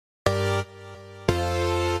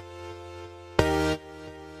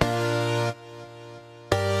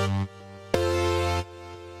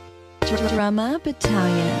Drumma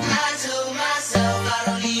Battalion. I told myself I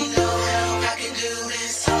don't need no help, I can do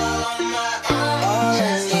this all on my own.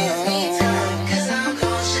 Just give me time, cause I'm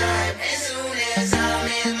gon' shine as soon as I'm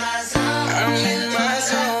in my zone. I'm in my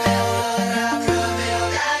zone. I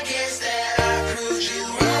prevailed, I guess that I proved you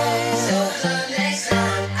wrong. So the next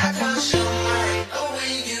time I cross your mind, or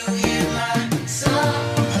when you hear my song,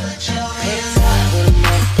 put your hands up. Put 'em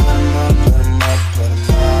up, put 'em up, put 'em up, put 'em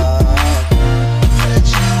up. Put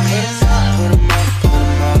your hands up. Put 'em up, put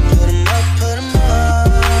 'em up, put 'em up, put 'em up.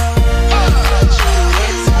 Put your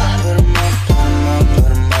hands up. Put 'em up, put 'em up,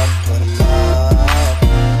 put 'em up, put 'em up.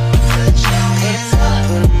 Put your hands up.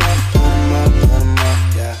 Put 'em up, put 'em up, put 'em up,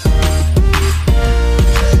 yeah.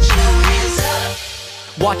 Put your hands up.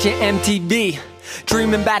 Watching MTV,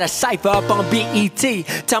 dreaming about a cypher up on BET.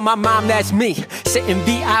 Tell my mom that's me, sitting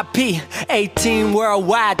VIP, 18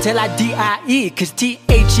 worldwide till I DIE. Cause THEY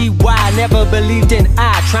never believed in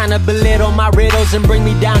I. Trying to belittle my riddles and bring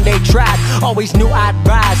me down, they tried. Always knew I'd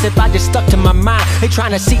rise if I just stuck to my mind. They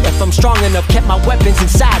trying to see if I'm strong enough, kept my weapons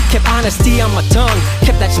inside. Kept honesty on my tongue,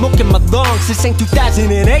 kept that smoke in my lungs. This ain't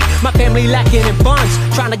 2008, my family lacking in funds.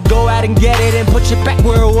 Trying to go out and get it and push it back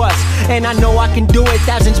where it was. And I know I can do it,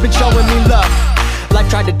 thousands been showing me love. Life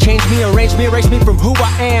tried to change me, arrange me, erase me from who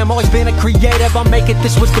I am. Always been a creative, I'll make it,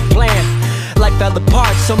 this was the plan. Life fell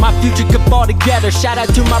apart, so my future could fall together. Shout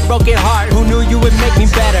out to my broken heart, who knew you would make me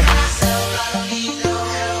better. I don't need no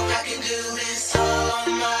help, I can do this all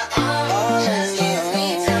on my own. Just give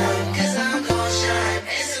me time, cause I'm gon' shine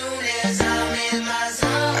as soon as I'm in my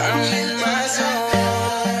zone. I'm in my zone.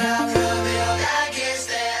 I prevailed, I guess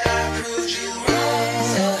that I proved you wrong.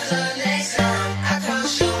 So the next time I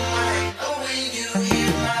cross your mind, or when you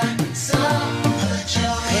hear my song, put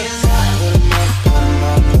your hands up. Put 'em up, put 'em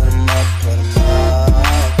up, put 'em up, put 'em up.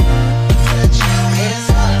 Put your hands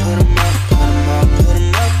up. Put 'em up, put 'em up, put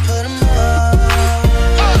 'em up, put 'em up.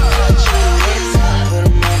 Put your hands up. Put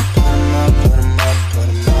 'em up, put 'em up, put 'em up, put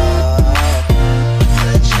 'em up.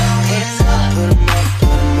 Put your hands up. Put 'em up,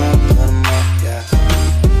 put 'em up, put 'em up, yeah.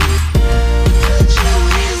 Put your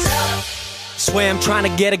hands up. Swear I'm trying to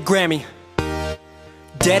get a Grammy,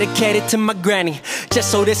 dedicated to my granny,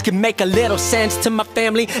 just so this can make a little sense to my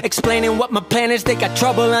family. Explaining what my plan is, they got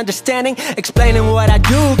trouble understanding. Explaining what I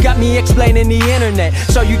do, got me explaining the internet.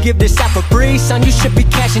 So you give this out for free, son, you should be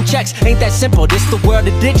cashing checks. Ain't that simple, this the world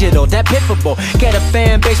of digital, that pitiful. Get a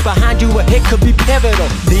fan base behind you, a hit could be pivotal.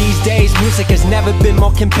 These days, music has never been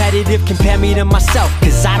more competitive. Compare me to myself,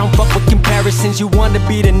 cause I don't fuck with comparisons. You want to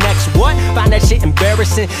be the next what? Find that shit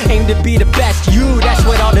embarrassing. Aim to be the best you, that's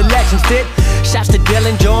what all the legends did. Shouts to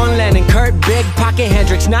Dylan, John Lennon, Kurt, Big Pocket,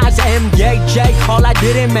 Hendrix, Nas, MJ. All I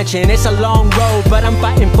didn't mention, it's a long road, but I'm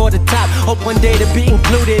fighting for the top. Hope one day to be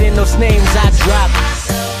included in those names I drop.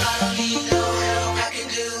 I don't need no help, I can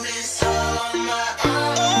do this all on my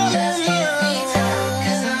own. Just give me time,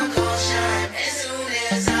 cause I'm gon' shine as soon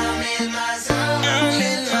as I'm in my zone.